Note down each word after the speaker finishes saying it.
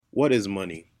What is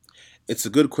money? It's a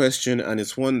good question, and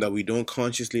it's one that we don't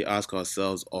consciously ask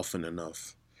ourselves often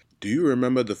enough. Do you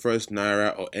remember the first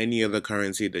naira or any other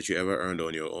currency that you ever earned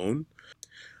on your own?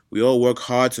 We all work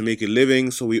hard to make a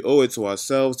living, so we owe it to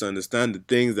ourselves to understand the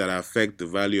things that affect the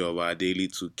value of our daily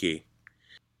 2K.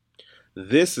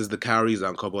 This is the Cowries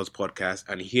and Cobbles podcast,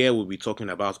 and here we'll be talking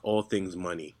about all things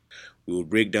money. We will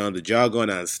break down the jargon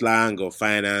and slang of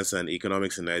finance and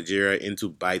economics in Nigeria into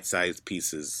bite sized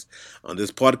pieces. On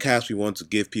this podcast, we want to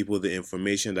give people the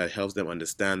information that helps them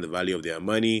understand the value of their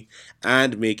money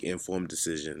and make informed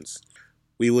decisions.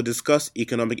 We will discuss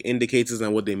economic indicators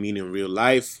and what they mean in real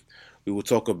life. We will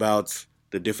talk about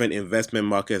the different investment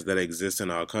markets that exist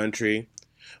in our country.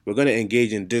 We're going to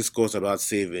engage in discourse about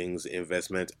savings,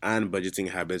 investment, and budgeting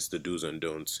habits, the do's and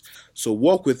don'ts. So,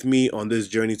 walk with me on this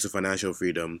journey to financial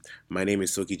freedom. My name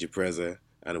is Soki Jipreza,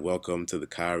 and welcome to the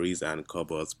Cowries and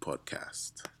Cobbles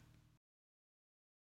podcast.